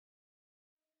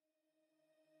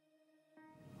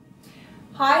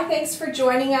Hi, thanks for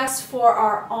joining us for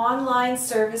our online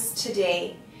service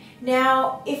today.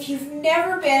 Now, if you've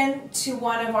never been to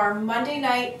one of our Monday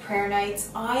night prayer nights,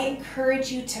 I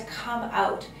encourage you to come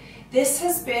out. This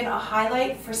has been a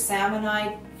highlight for Sam and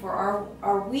I for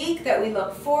our week that we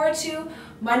look forward to,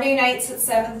 Monday nights at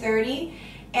 7:30.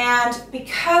 And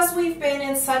because we've been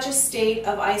in such a state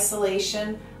of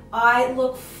isolation, I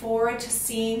look forward to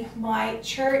seeing my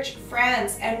church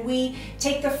friends, and we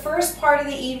take the first part of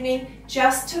the evening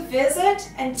just to visit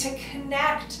and to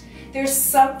connect. There's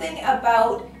something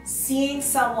about seeing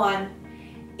someone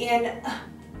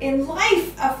in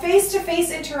life, a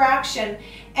face-to-face interaction,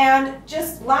 and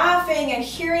just laughing and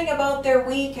hearing about their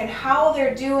week and how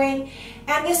they're doing.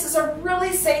 And this is a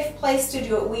really safe place to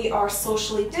do it. We are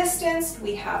socially distanced,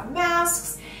 we have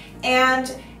masks,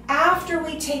 and after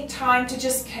we take time to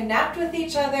just connect with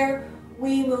each other,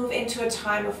 we move into a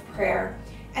time of prayer.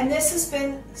 And this has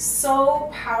been so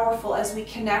powerful as we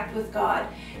connect with God.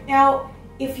 Now,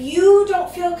 if you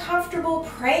don't feel comfortable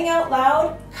praying out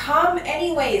loud, come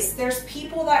anyways. There's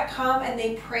people that come and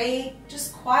they pray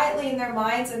just quietly in their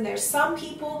minds, and there's some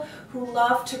people who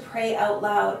love to pray out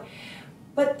loud.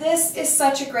 But this is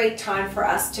such a great time for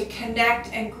us to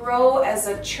connect and grow as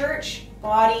a church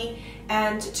body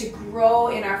and to grow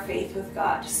in our faith with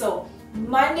God. So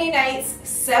Monday nights,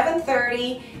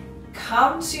 7:30,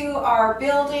 come to our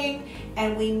building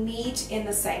and we meet in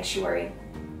the sanctuary.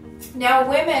 Now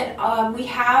women, we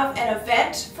have an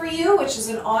event for you, which is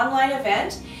an online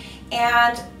event,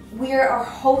 and we are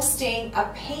hosting a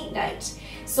paint night.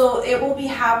 So it will be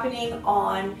happening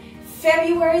on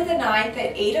February the 9th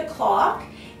at 8 o'clock.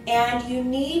 And you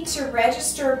need to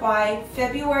register by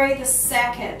February the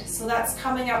 2nd, so that's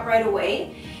coming up right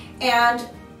away. And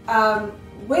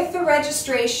with the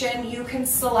registration, you can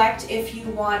select if you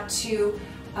want to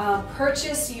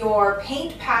purchase your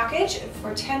paint package.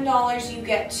 For $10, you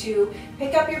get to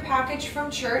pick up your package from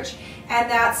church,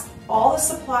 and that's all the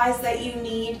supplies that you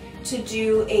need to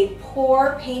do a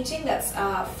pour painting. That's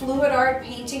fluid art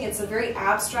painting. It's a very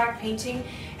abstract painting,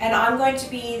 and I'm going to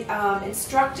be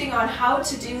instructing on how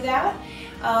to do that.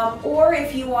 Or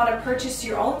if you want to purchase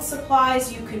your own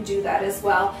supplies, you can do that as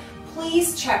well.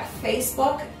 Please check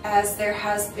Facebook, as there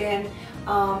has been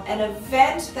an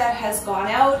event that has gone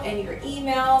out in your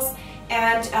emails.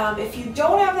 And if you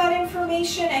don't have that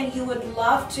information and you would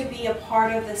love to be a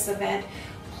part of this event,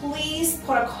 please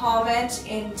put a comment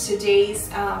in today's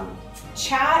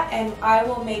chat, and I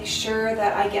will make sure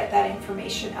that I get that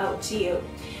information out to you.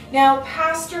 Now,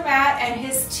 Pastor Matt and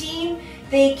his team,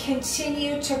 they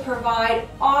continue to provide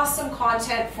awesome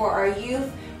content for our youth,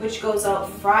 which goes out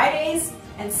Fridays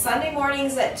and Sunday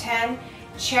mornings at 10.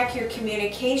 Check your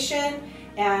communication,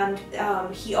 and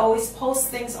he always posts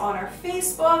things on our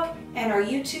Facebook and our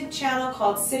YouTube channel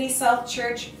called City South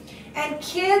Church. And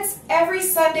kids, every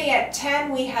Sunday at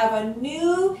 10, we have a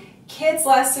new kids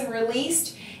lesson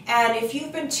released. And if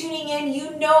you've been tuning in,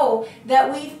 you know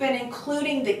that we've been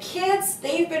including the kids.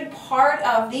 They've been part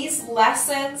of these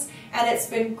lessons, and it's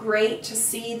been great to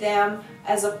see them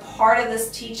as a part of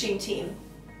this teaching team.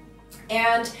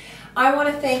 And I want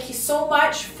to thank you so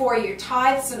much for your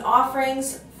tithes and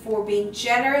offerings, for being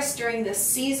generous during this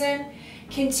season.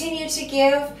 Continue to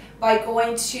give by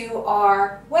going to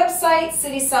our website,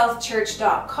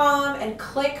 citysouthchurch.com, and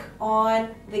click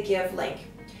on the Give link.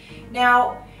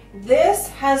 Now, this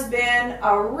has been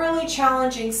a really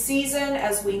challenging season,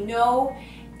 as we know,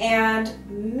 and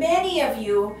many of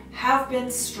you have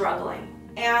been struggling.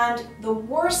 And the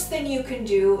worst thing you can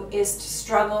do is to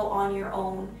struggle on your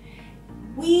own.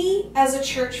 We, as a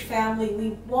church family, we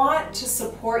want to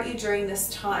support you during this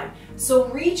time. So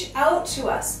reach out to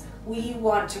us. We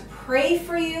want to pray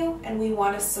for you, and we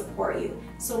want to support you.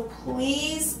 So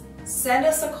please send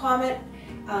us a comment.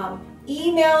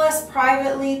 Email us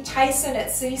privately, Tyson at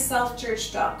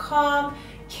citysouthchurch.com,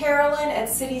 Carolyn at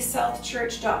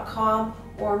citysouthchurch.com,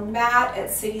 or Matt at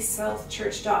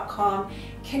citysouthchurch.com.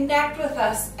 Connect with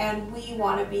us, and we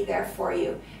want to be there for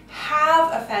you.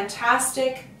 Have a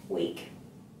fantastic week.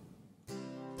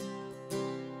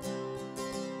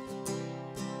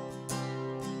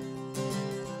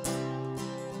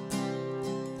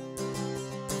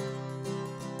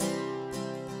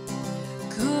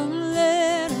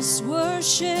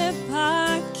 Worship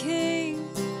our King.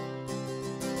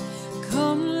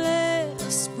 Come, let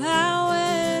us bow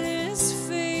at His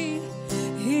feet.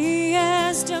 He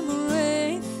has done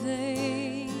great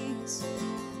things.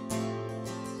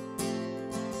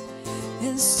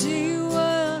 And see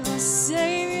what our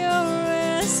Savior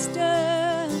has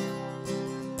done.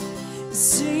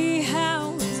 See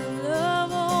how His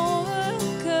love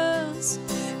overcomes.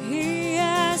 He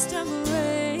has done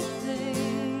great things.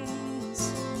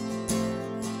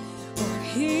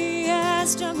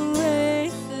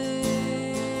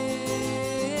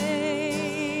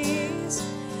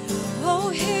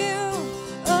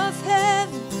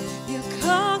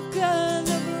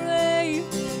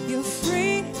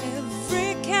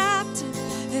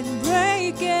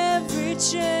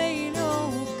 chain,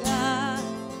 oh God.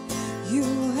 You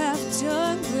have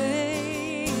done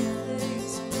great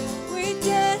things. We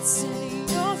dance in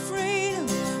your freedom,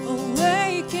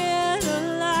 awake and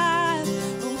alive.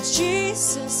 Oh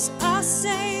Jesus, our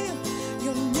Savior,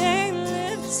 your name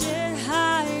lifted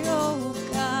high, oh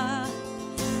God.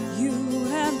 You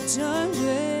have done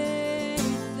great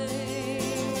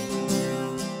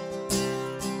things.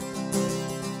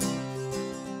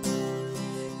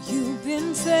 You've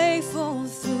been faithful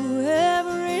through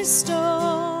every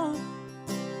storm,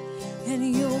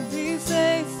 and you'll be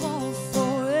faithful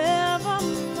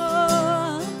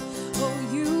forevermore. Oh,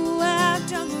 you have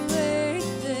done great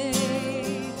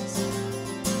things,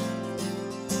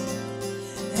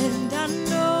 and I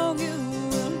know you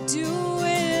will do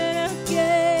it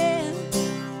again.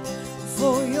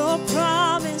 For your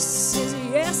promise is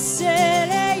yes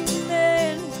and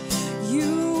amen.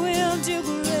 You will do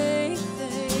great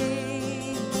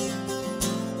things.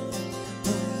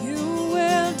 Oh, you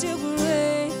will do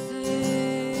great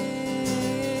things.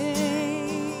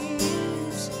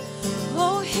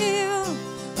 Oh, hill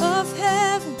of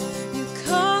heaven, you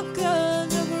conquered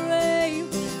the grave.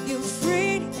 You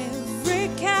freed every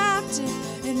captive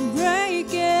and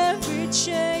break every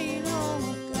chain,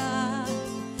 oh God.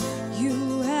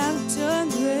 You have done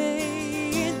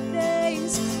great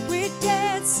things. We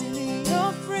dance in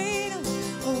your freedom,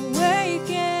 awake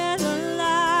and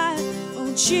alive.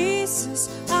 Oh Jesus,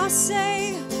 our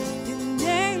Savior, your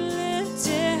name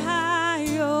lifted high,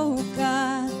 oh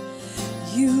God.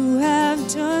 You have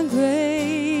done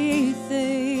great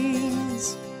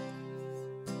things.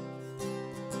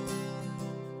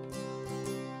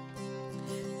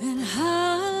 And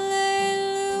hallelujah,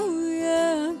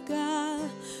 God,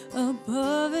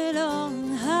 above it all.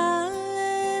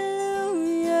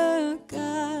 Hallelujah,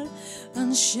 God,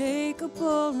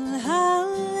 unshakable.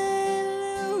 Hallelujah,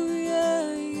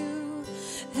 you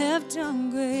have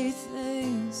done great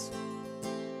things.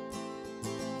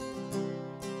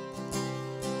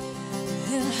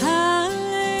 And hallelujah,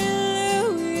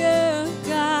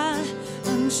 God,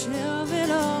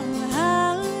 unshakable.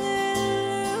 Hallelujah,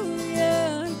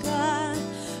 God,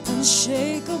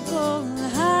 unshakable.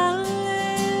 Hallelujah,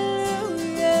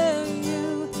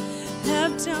 you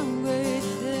have done great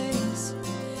things.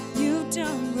 You've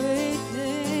done great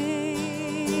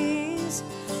things.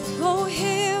 Oh,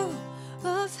 hill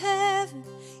of heaven,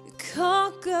 you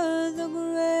conquered the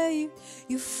grave.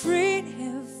 You freed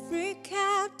every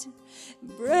captive,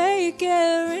 break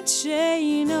every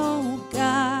chain, oh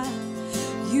God.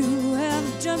 You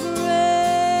have done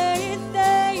great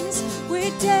things.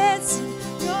 We dance in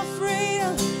your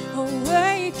freedom,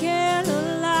 awake and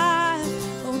alive.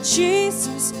 Oh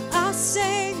Jesus, our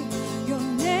Savior, your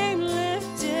name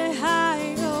lifted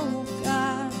high, oh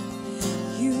God.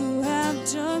 You have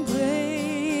done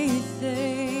great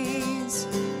things.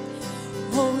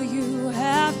 Oh, you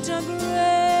have done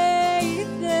great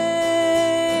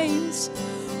things.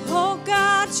 Oh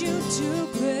God, you do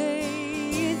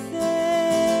great things.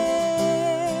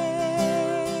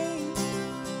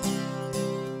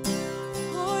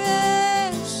 Oh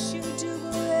yes, you do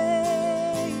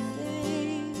great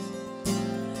things.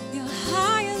 You're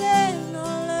higher than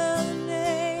all other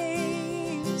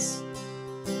names.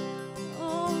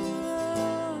 Oh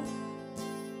Lord,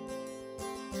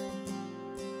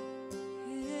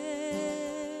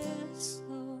 yes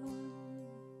Lord.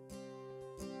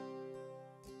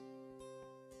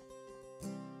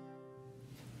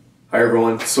 Hi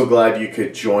everyone, so glad you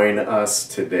could join us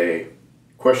today.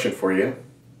 Question for you.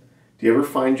 Do you ever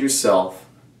find yourself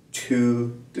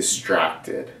too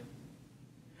distracted?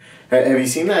 Have you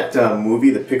seen that movie,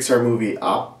 the Pixar movie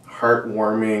Up?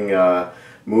 Heartwarming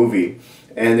movie.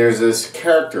 And there's this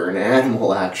character, an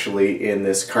animal actually, in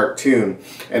this cartoon,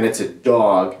 and it's a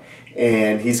dog.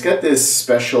 And he's got this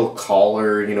special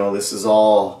collar, you know, this is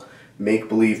all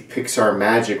make-believe Pixar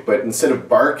magic, but instead of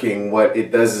barking, what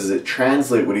it does is it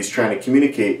translates what he's trying to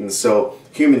communicate, and so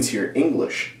humans hear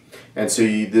English. And so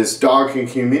this dog can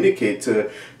communicate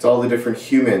to all the different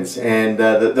humans. And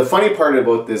the funny part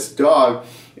about this dog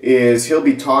is he'll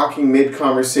be talking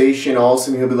mid-conversation, all of a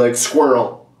sudden he'll be like,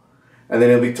 squirrel. And then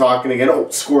he'll be talking again, oh,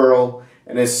 squirrel.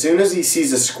 And as soon as he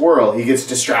sees a squirrel, he gets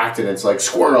distracted. It's like,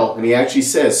 squirrel. And he actually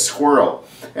says, squirrel.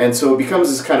 And so it becomes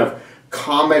this kind of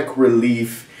comic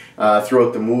relief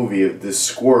throughout the movie of this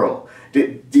squirrel.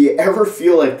 Do you ever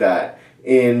feel like that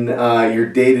in your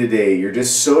day-to-day? You're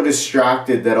just so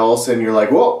distracted that all of a sudden you're like,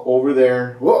 whoa, over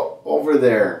there, whoa, over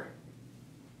there.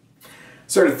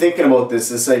 Started thinking about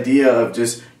this idea of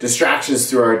just distractions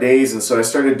through our days, and so I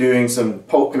started doing some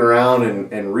poking around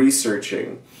and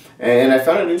researching. And I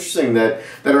found it interesting that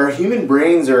our human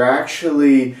brains are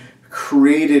actually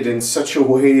created in such a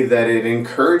way that it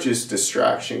encourages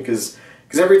distraction, because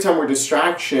every time we're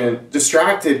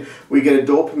distracted, we get a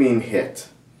dopamine hit.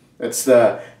 That's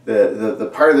the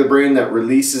part of the brain that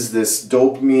releases this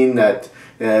dopamine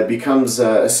that becomes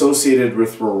associated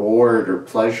with reward or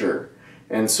pleasure.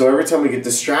 And so every time we get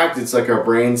distracted, it's like our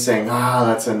brain saying,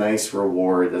 that's a nice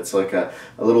reward. That's like a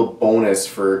little bonus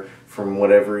from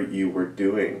whatever you were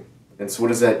doing. And so what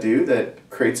does that do? That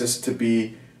creates us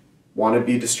to want to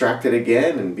be distracted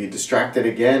again and be distracted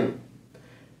again.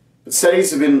 But studies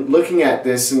have been looking at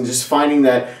this and just finding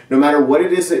that no matter what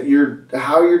it is that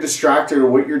how you're distracted or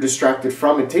what you're distracted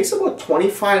from, it takes about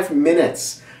 25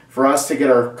 minutes for us to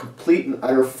get our complete and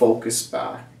utter focus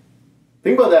back.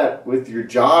 Think about that with your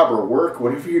job or work,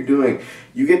 whatever you're doing.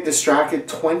 You get distracted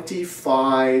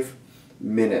 25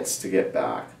 minutes to get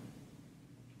back.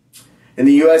 In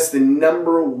the US, the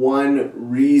number one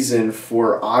reason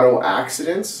for auto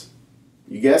accidents,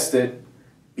 you guessed it,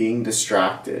 being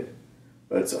distracted.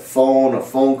 But it's a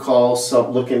phone call,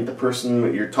 looking at the person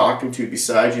that you're talking to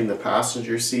beside you in the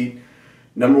passenger seat.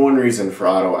 Number one reason for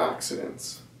auto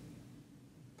accidents.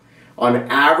 On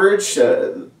average,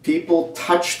 people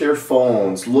touch their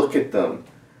phones, look at them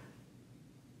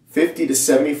 50 to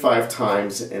 75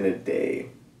 times in a day.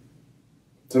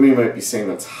 Some of you might be saying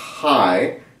that's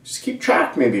high. Just keep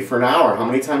track maybe for an hour. How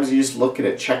many times do you just look at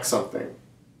it, check something?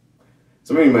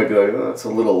 Some of you might be like, that's a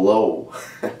little low.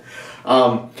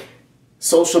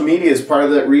 Social media is part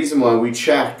of that reason why we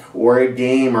check, or a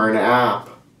game or an app.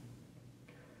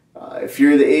 If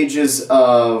you're the ages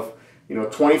of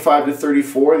 25 to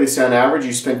 34, they say on average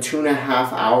you spend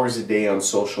 2.5 hours a day on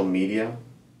social media.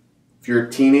 If you're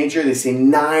a teenager, they say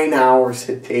 9 hours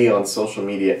a day on social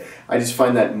media. I just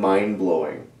find that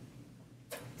mind-blowing.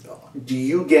 Do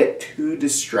you get too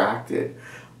distracted?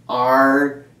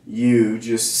 Are you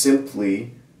just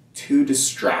simply too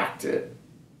distracted?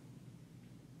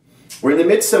 We're in the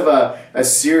midst of a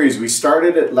series. We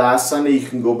started it last Sunday. You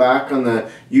can go back on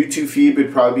the YouTube feed.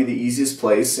 Would probably be the easiest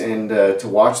place, and to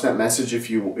watch that message if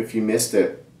you missed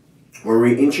it, where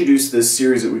we introduced this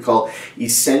series that we call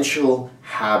Essential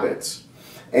Habits.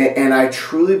 And I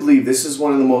truly believe this is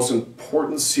one of the most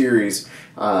important series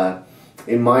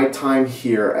in my time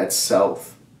here at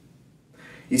South.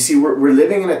 You see, we're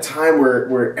living in a time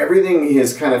where everything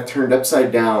is kind of turned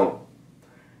upside down.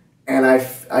 And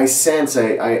I sense,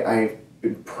 I've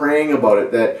been praying about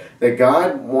it, that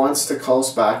God wants to call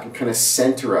us back and kind of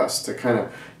center us, to kind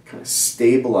of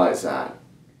stabilize that.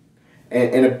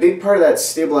 And a big part of that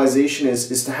stabilization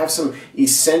is to have some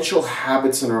essential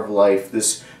habits in our life,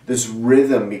 this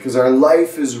rhythm, because our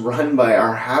life is run by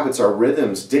our habits. Our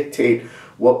rhythms dictate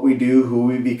what we do, who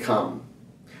we become.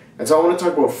 And so I want to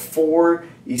talk about 4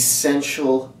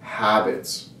 essential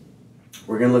habits.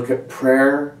 We're going to look at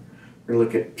prayer, we're going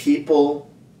to look at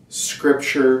people,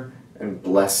 scripture, and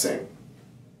blessing.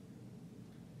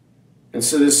 And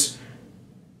so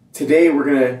today we're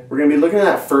going to be looking at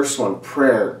that first one,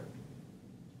 prayer.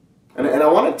 And I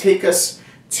want to take us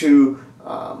to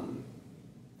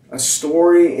a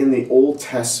story in the Old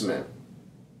Testament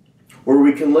where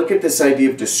we can look at this idea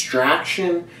of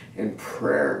distraction and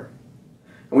prayer.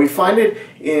 And we find it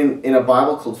in a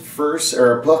Bible called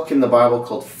a book in the Bible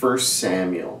called 1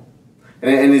 Samuel.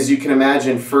 And as you can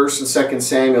imagine, 1 and 2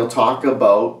 Samuel talk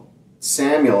about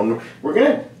Samuel. And we're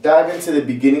going to dive into the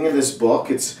beginning of this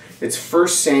book. It's 1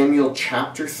 Samuel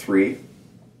chapter 3.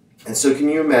 And so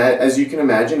as you can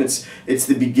imagine, it's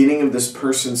the beginning of this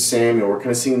person Samuel. We're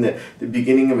kind of seeing the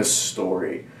beginning of a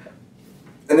story.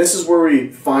 And this is where we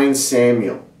find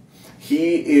Samuel.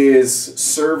 He is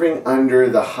serving under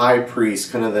the high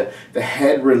priest, kind of the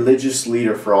head religious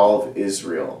leader for all of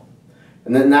Israel.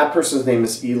 And then that person's name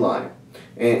is Eli.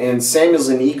 And Samuel's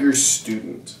an eager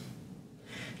student.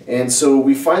 And so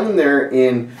we find them there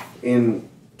in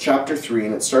chapter 3,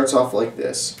 and it starts off like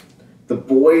this. The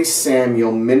boy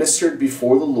Samuel ministered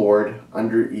before the Lord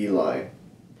under Eli.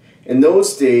 In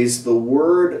those days, the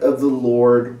word of the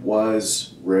Lord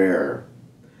was rare.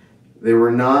 There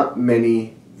were not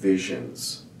many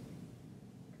visions.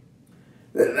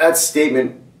 That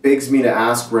statement begs me to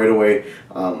ask right away,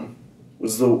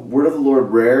 was the word of the Lord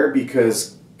rare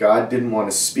because God didn't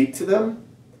want to speak to them?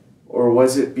 Or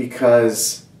was it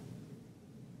because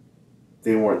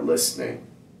they weren't listening?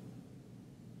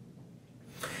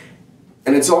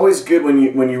 And it's always good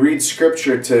when you read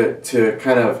Scripture to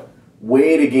kind of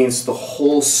weigh it against the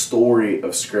whole story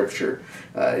of Scripture.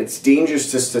 It's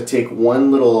dangerous just to take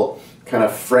one little kind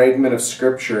of fragment of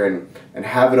scripture and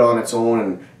have it on its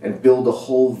own and build a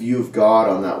whole view of God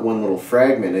on that one little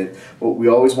fragment. What we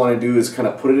always want to do is kind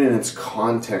of put it in its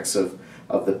context of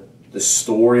the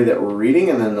story that we're reading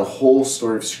and then the whole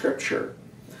story of scripture.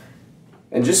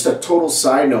 And just a total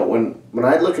side note, when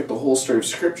I look at the whole story of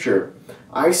scripture,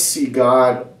 I see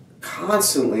God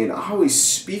constantly and always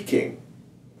speaking.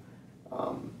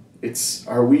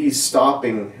 Are we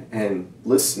stopping and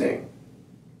listening?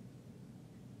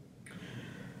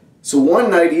 So one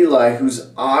night Eli,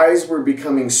 whose eyes were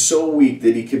becoming so weak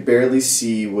that he could barely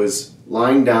see, was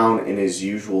lying down in his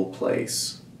usual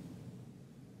place.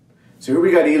 So here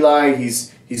we got Eli,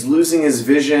 he's losing his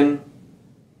vision.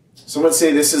 Some would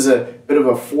say this is a bit of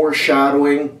a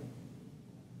foreshadowing.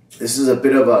 This is a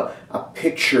bit of a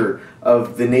picture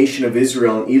of the nation of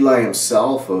Israel and Eli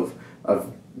himself, of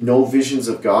no visions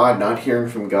of God, not hearing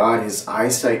from God, his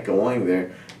eyesight going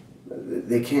there.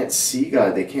 They can't see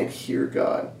God, they can't hear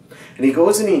God. And he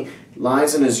goes and he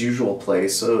lies in his usual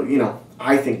place. So,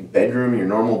 I think bedroom, your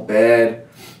normal bed,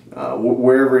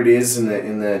 wherever it is in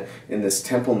this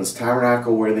temple, in this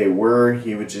tabernacle where they were,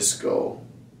 he would just go.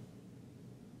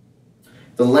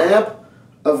 The lamp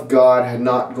of God had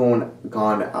not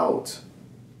gone out.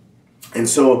 And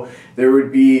so there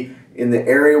would be, in the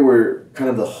area where kind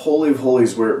of the Holy of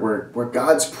Holies, where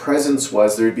God's presence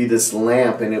was, there would be this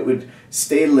lamp, and it would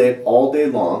stay lit all day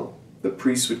long. The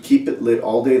priests would keep it lit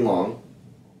all day long,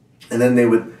 and then they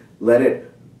would let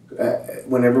it,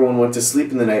 when everyone went to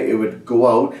sleep in the night, it would go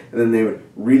out, and then they would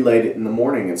relight it in the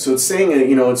morning. And so it's saying,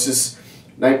 it's just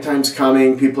nighttime's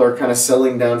coming, people are kind of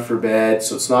settling down for bed,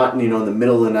 so it's not, in the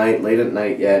middle of the night, late at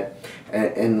night yet,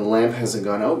 and the lamp hasn't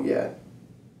gone out yet.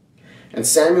 And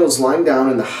Samuel's lying down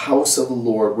in the house of the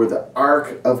Lord where the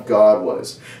ark of God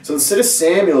was. So instead of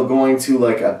Samuel going to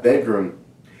like a bedroom,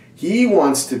 he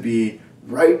wants to be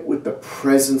right with the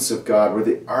presence of God, where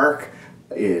the ark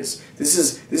is. This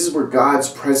is where God's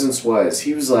presence was.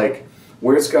 He was like,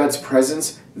 where's God's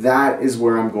presence? That is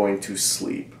where I'm going to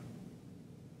sleep.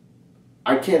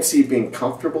 I can't see it being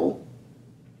comfortable.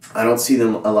 I don't see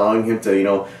them allowing him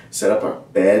to, set up a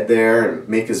bed there and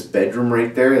make his bedroom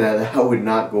right there. That would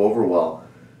not go over well.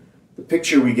 The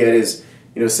picture we get is,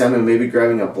 Samuel maybe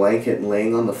grabbing a blanket and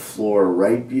laying on the floor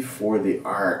right before the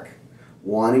ark,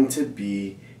 wanting to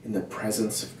be in the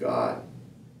presence of God.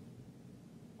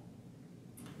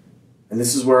 And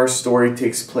this is where our story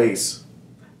takes place.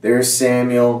 There's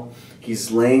Samuel.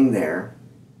 He's laying there.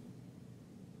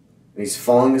 And he's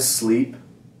falling asleep.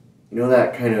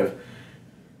 That kind of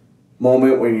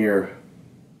moment when you're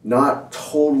not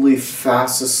totally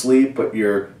fast asleep, but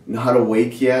you're not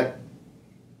awake yet.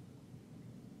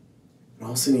 And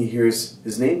all of a sudden he hears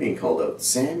his name being called out,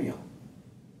 Samuel.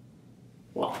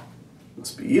 Well, it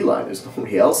must be Eli, there's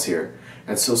nobody else here.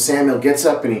 And so Samuel gets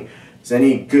up, and is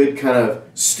any good kind of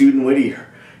student witty,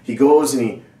 he goes and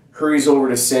he hurries over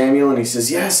to Samuel and he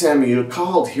says, yeah, Samuel, you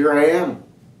called, here I am.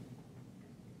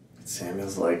 And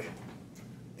Samuel's like,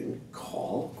 didn't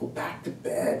call, go back to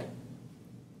bed.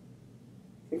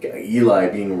 Eli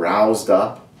being roused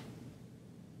up.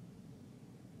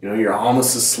 You're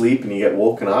almost asleep and you get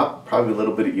woken up. Probably a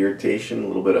little bit of irritation, a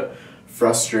little bit of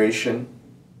frustration.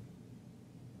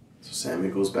 So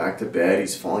Samuel goes back to bed.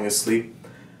 He's falling asleep.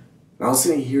 And all of a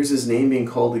sudden he hears his name being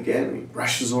called again. And he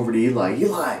rushes over to Eli.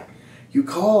 Eli, you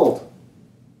called.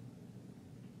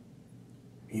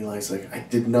 Eli's like, I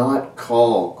did not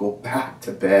call. Go back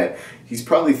to bed. He's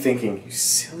probably thinking, you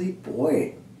silly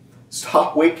boy.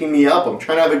 Stop waking me up. I'm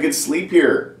trying to have a good sleep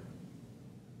here.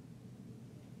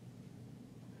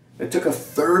 It took a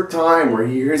third time where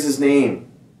he hears his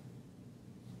name.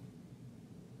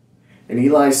 And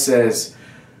Eli says,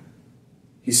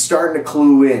 he's starting to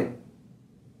clue in.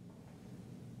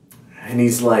 And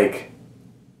he's like,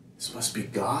 this must be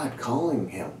God calling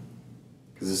him,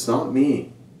 because it's not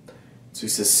me. So he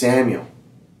says, Samuel,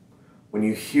 when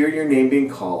you hear your name being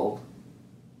called,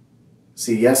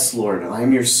 say, yes, Lord, I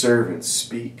am your servant,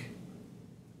 speak.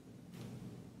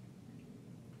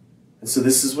 And so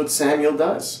this is what Samuel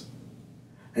does.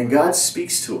 And God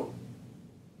speaks to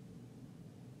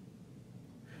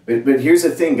him. But here's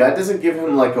the thing, God doesn't give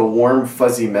him like a warm,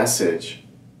 fuzzy message.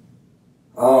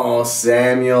 Oh,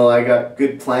 Samuel, I got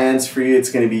good plans for you.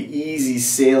 It's going to be easy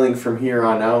sailing from here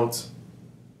on out.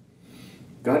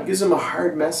 God gives him a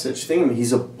hard message. Think of him,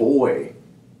 he's a boy,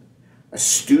 a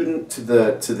student to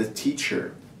the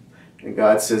teacher. And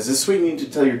God says, this is what you need to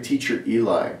tell your teacher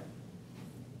Eli.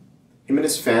 Him and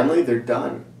his family, they're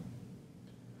done.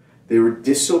 They were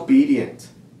disobedient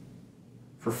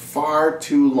for far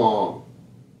too long.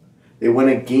 They went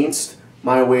against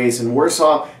my ways. And worse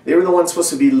off, they were the ones supposed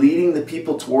to be leading the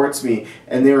people towards me,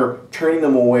 and they were turning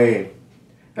them away.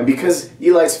 And because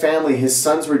Eli's family, his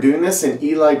sons were doing this, and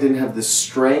Eli didn't have the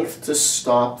strength to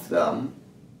stop them,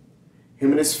 him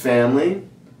and his family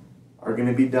are going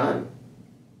to be done.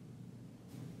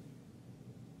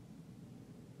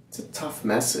 It's a tough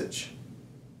message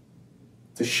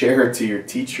to share to your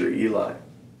teacher, Eli.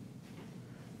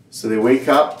 So they wake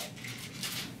up.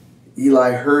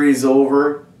 Eli hurries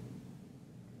over.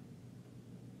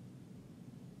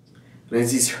 And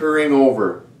as he's hurrying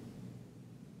over,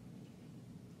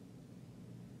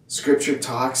 Scripture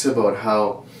talks about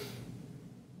how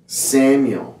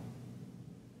Samuel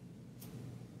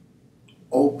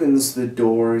opens the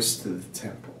doors to the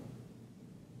temple.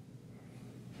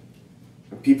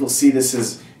 And people see this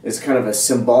as kind of a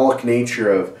symbolic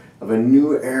nature of a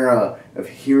new era of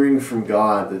hearing from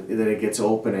God, that it gets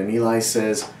open. And Eli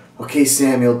says, okay,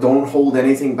 Samuel, don't hold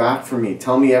anything back from me.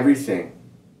 Tell me everything.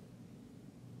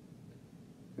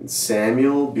 And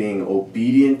Samuel, being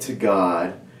obedient to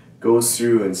God, goes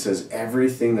through and says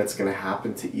everything that's going to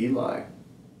happen to Eli.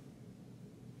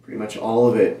 Pretty much all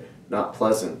of it not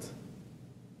pleasant.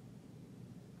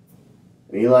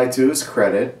 And Eli, to his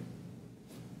credit,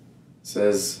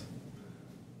 says,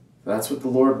 that's what the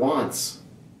Lord wants.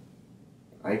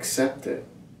 I accept it.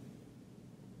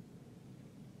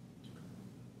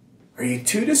 Are you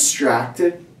too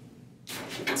distracted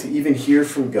to even hear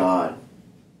from God?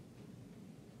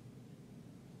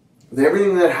 With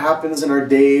everything that happens in our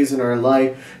days, in our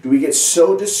life, do we get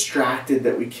so distracted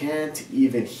that we can't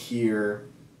even hear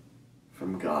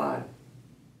from God?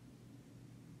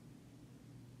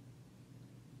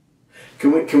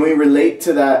 Can we relate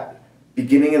to that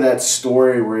beginning of that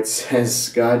story where it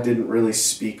says God didn't really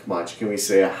speak much? Can we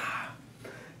say,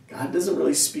 God doesn't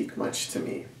really speak much to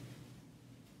me?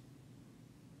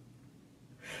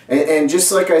 And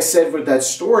just like I said with that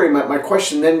story, my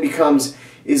question then becomes,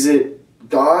 is it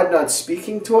God not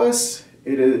speaking to us?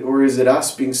 Or is it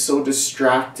us being so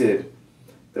distracted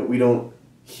that we don't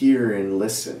hear and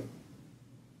listen?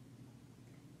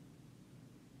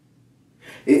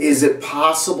 Is it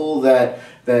possible that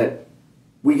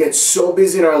we get so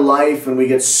busy in our life and we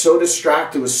get so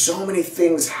distracted with so many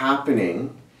things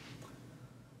happening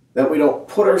that we don't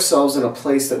put ourselves in a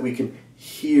place that we can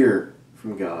hear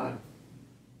from God?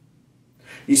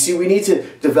 You see, we need to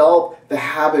develop the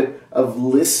habit of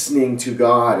listening to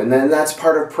God. And then that's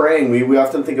part of praying. We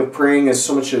often think of praying as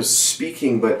so much as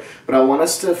speaking, but I want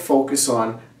us to focus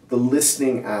on the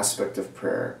listening aspect of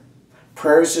prayer.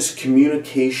 Prayer is just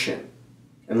communication.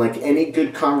 And like any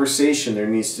good conversation, there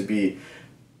needs to be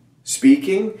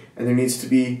speaking and there needs to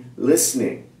be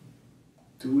listening.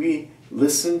 Do we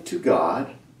listen to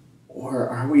God, or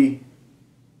are we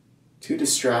too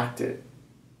distracted?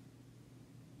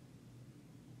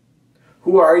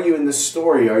 Who are you in the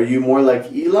story? Are you more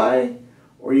like Eli,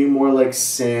 or are you more like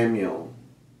Samuel?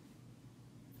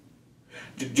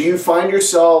 Do you find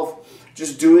yourself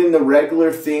just doing the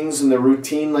regular things in the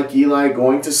routine like Eli,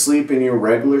 going to sleep in your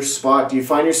regular spot? Do you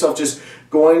find yourself just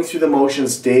going through the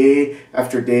motions day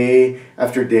after day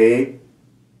after day?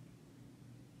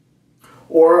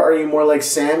 Or are you more like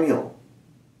Samuel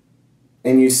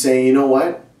and you say, you know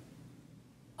what?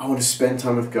 I want to spend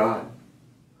time with God.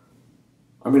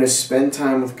 I'm going to spend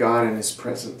time with God in His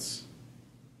presence.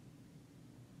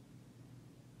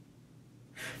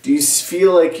 Do you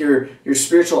feel like your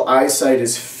spiritual eyesight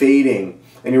is fading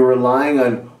and you're relying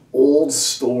on old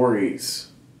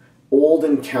stories, old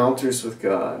encounters with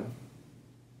God?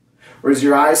 Or is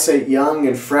your eyesight young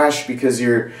and fresh because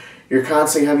you're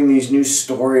constantly having these new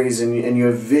stories and you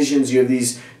have visions, you have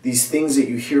these things that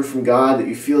you hear from God that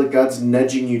you feel like God's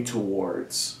nudging you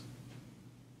towards?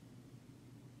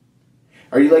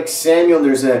 Are you like Samuel?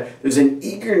 There's an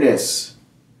eagerness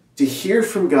to hear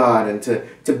from God and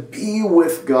to be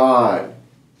with God.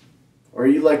 Or are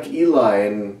you like Eli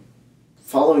and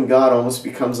following God almost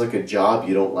becomes like a job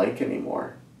you don't like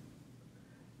anymore?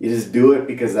 You just do it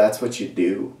because that's what you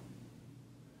do.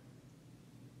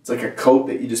 It's like a coat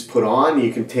that you just put on,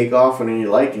 you can take off whenever you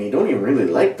like, and you don't even really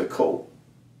like the coat.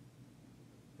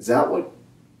 Is that what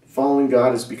following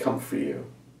God has become for you?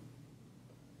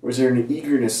 Or is there an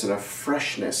eagerness and a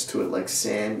freshness to it like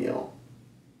Samuel?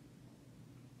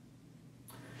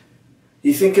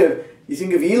 You think of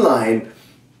Eli, and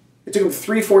it took him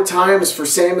 3-4 times for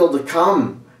Samuel to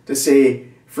come to say,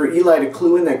 for Eli to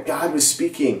clue in that God was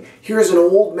speaking. Here's an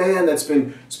old man that's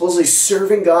been supposedly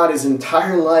serving God his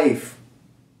entire life.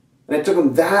 And it took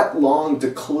him that long to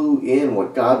clue in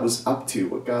what God was up to,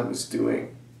 what God was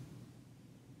doing.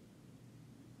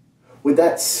 Would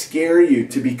that scare you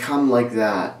to become like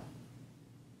that?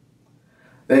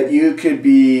 That you could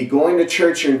be going to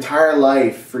church your entire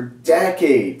life for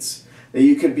decades. That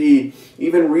you could be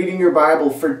even reading your Bible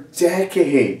for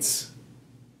decades.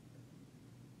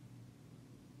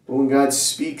 But when God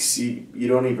speaks, you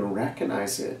don't even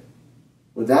recognize it.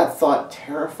 Would that thought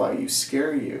terrify you,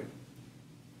 scare you?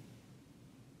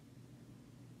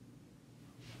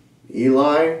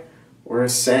 Eli or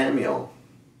Samuel?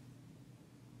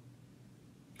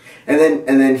 And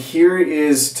then here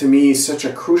is, to me, such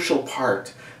a crucial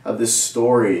part of this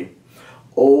story.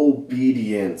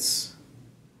 Obedience.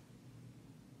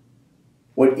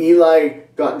 What Eli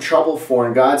got in trouble for,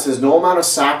 and God says no amount of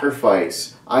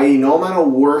sacrifice, i.e. no amount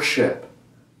of worship,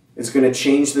 is going to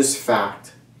change this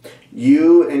fact.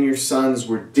 You and your sons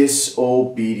were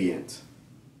disobedient.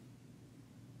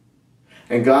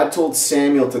 And God told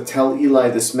Samuel to tell Eli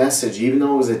this message, even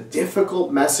though it was a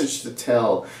difficult message to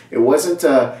tell. It wasn't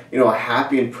a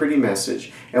happy and pretty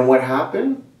message. And what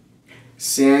happened?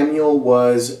 Samuel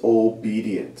was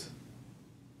obedient.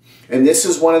 And this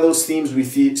is one of those themes we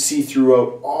see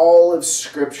throughout all of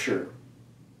Scripture.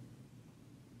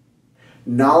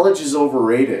 Knowledge is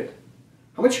overrated.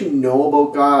 How much you know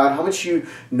about God, how much you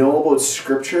know about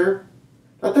Scripture,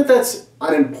 not that that's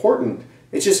unimportant.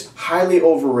 It's just highly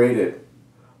overrated.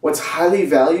 What's highly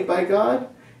valued by God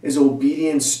is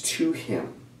obedience to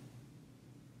Him.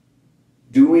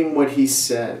 Doing what He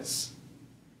says.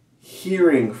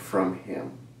 Hearing from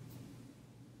Him.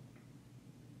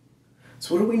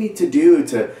 So what do we need to do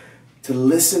to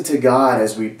listen to God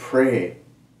as we pray?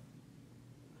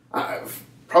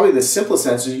 Probably the simplest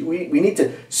answer is we need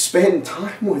to spend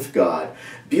time with God.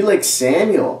 Be like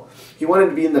Samuel. He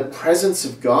wanted to be in the presence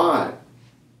of God.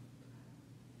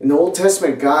 In the Old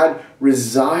Testament, God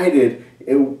resided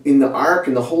in the ark,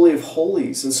 in the Holy of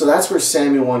Holies. And so that's where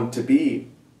Samuel wanted to be.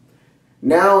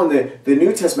 Now in the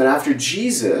New Testament, after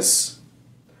Jesus,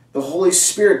 the Holy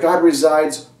Spirit, God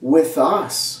resides with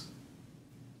us.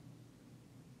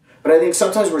 But I think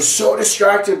sometimes we're so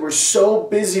distracted, we're so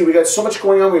busy, we got so much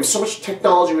going on, we have so much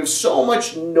technology, we have so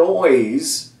much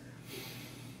noise,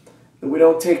 that we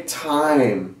don't take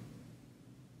time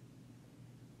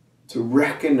to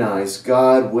recognize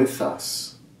God with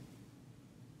us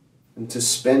and to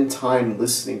spend time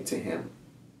listening to Him.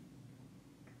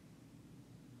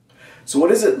 So what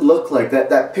does it look like?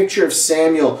 That picture of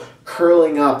Samuel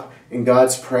curling up in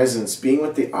God's presence, being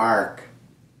with the ark.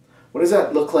 What does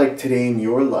that look like today in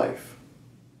your life?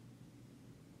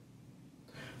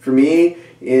 For me,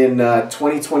 in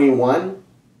 2021,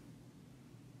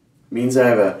 means I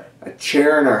have a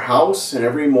chair in our house, and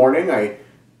every morning I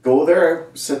go there,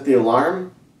 set the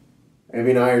alarm.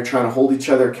 Abby and I are trying to hold each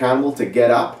other accountable to get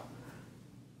up,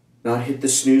 not hit the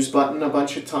snooze button a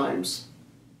bunch of times.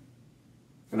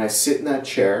 And I sit in that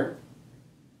chair.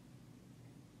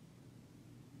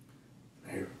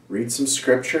 I read some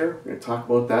scripture. We're going to talk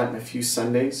about that in a few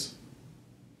Sundays.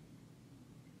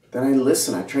 Then I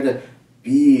listen. I try to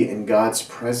be in God's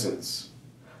presence.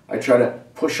 I try to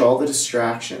push all the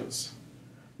distractions.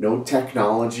 No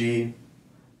technology,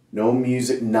 no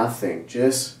music, nothing.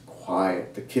 Just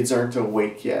quiet. The kids aren't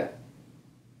awake yet.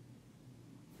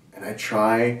 And I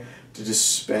try to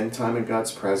just spend time in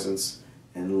God's presence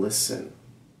and listen.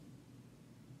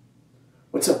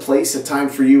 What's a place, a time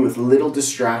for you with little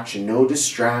distraction, no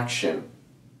distraction?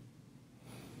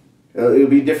 It'll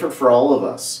be different for all of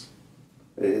us.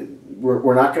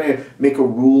 We're not going to make a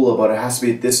rule about it has to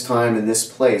be at this time in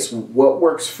this place. What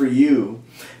works for you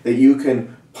that you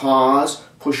can pause,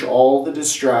 push all the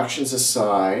distractions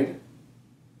aside,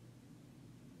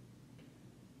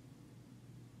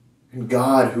 and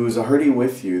God, who is already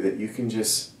with you, that you can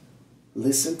just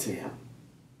listen to Him.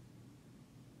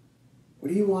 What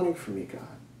are you wanting from me, God?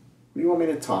 What do you want me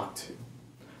to talk to?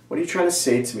 What are you trying to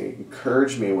say to me,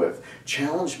 encourage me with,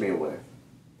 challenge me with?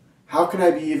 How can I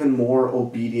be even more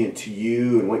obedient to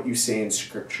you and what you say in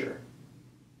Scripture?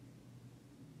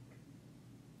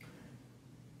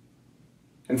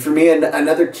 And for me,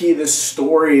 another key of this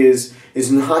story is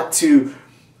not to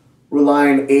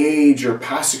rely on age or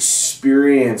past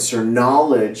experience or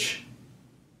knowledge,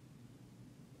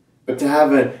 but to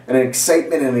have an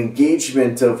excitement and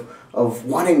engagement of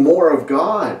wanting more of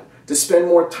God, to spend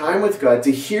more time with God,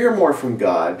 to hear more from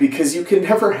God, because you can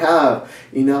never have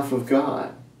enough of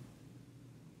God.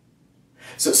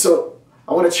 So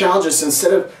I want to challenge us,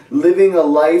 instead of living a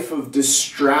life of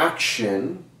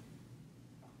distraction,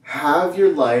 have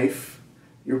your life,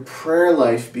 your prayer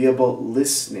life, be about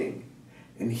listening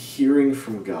and hearing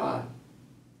from God.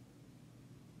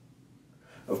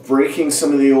 Of breaking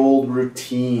some of the old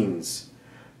routines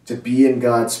to be in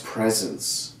God's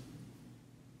presence.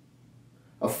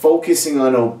 Of focusing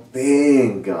on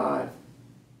obeying God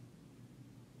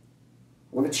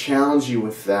I want to challenge you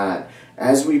with that.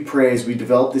 As we pray, as we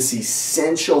develop this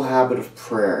essential habit of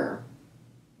prayer,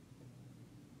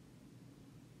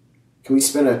 can we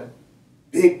spend a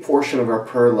big portion of our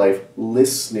prayer life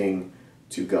listening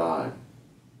to God?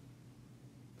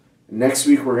 Next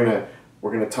week we're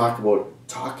gonna talk about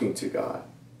talking to God.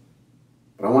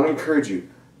 But I want to encourage you,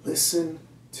 listen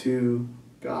to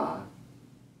God.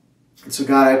 And so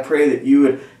God, I pray that you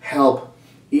would help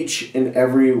each and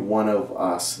every one of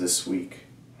us this week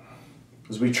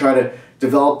as we try to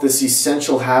develop this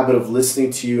essential habit of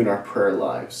listening to you in our prayer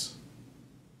lives.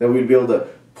 That we'd be able to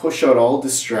push out all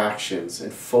distractions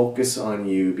and focus on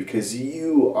you because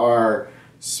you are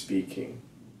speaking.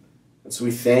 And so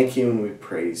we thank you and we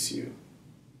praise you.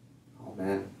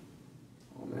 Amen.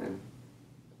 Amen.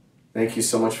 Thank you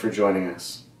so much for joining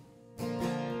us.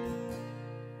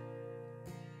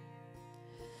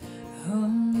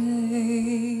 Amazing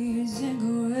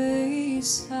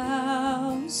grace,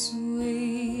 how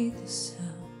sweet the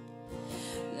sound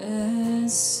that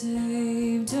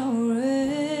saved a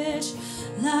wretch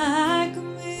like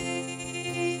me.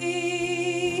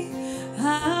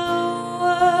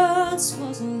 I once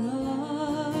was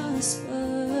lost,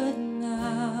 but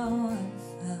now I'm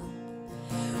found.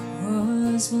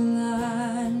 Was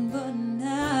blind, but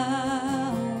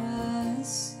now I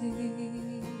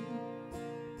see.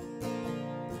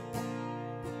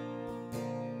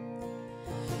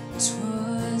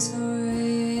 'Twas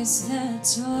grace that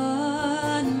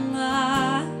taught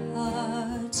my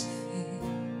heart to fear,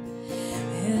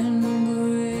 and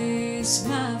grace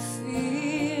my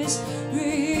fears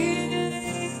relieved.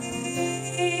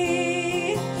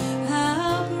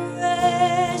 How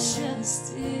precious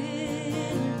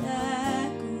did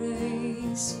that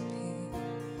grace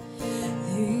appear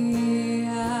the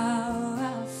hour I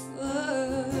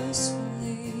first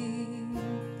believed.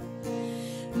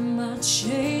 My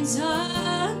chains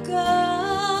are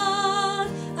gone,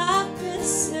 I've been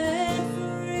set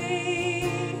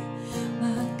free.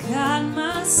 My God,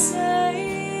 my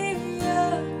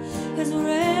Savior has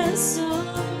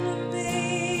ransomed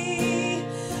me.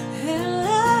 And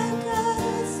like a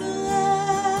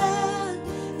flood,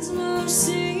 His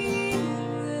mercy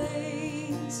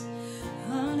reigns,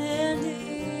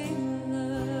 unending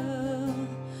love,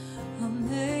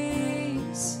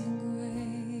 amazing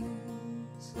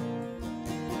grace.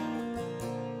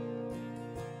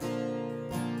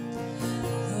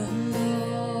 The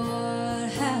Lord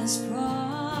has promised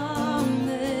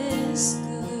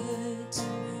good to me.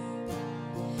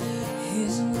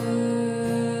 His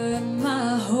word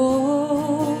my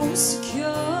hope secures.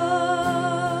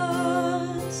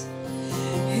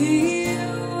 He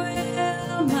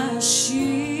will my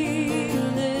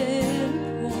shield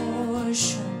and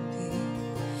portion be,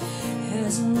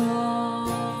 as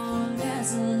long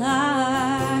as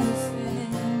life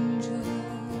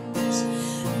endures.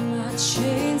 My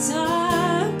chains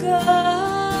are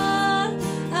gone,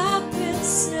 I've been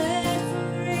set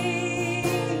free.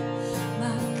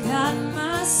 My God,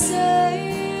 my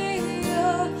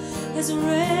Savior has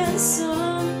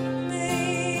ransomed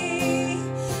me.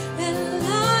 And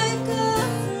like a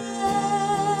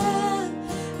flood,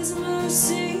 His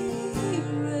mercy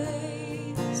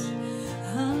reigns,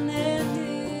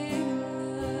 unending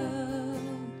love,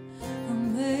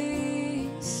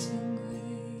 amazing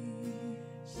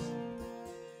grace.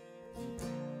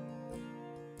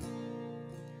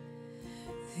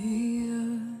 The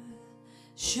earth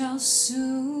shall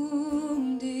soon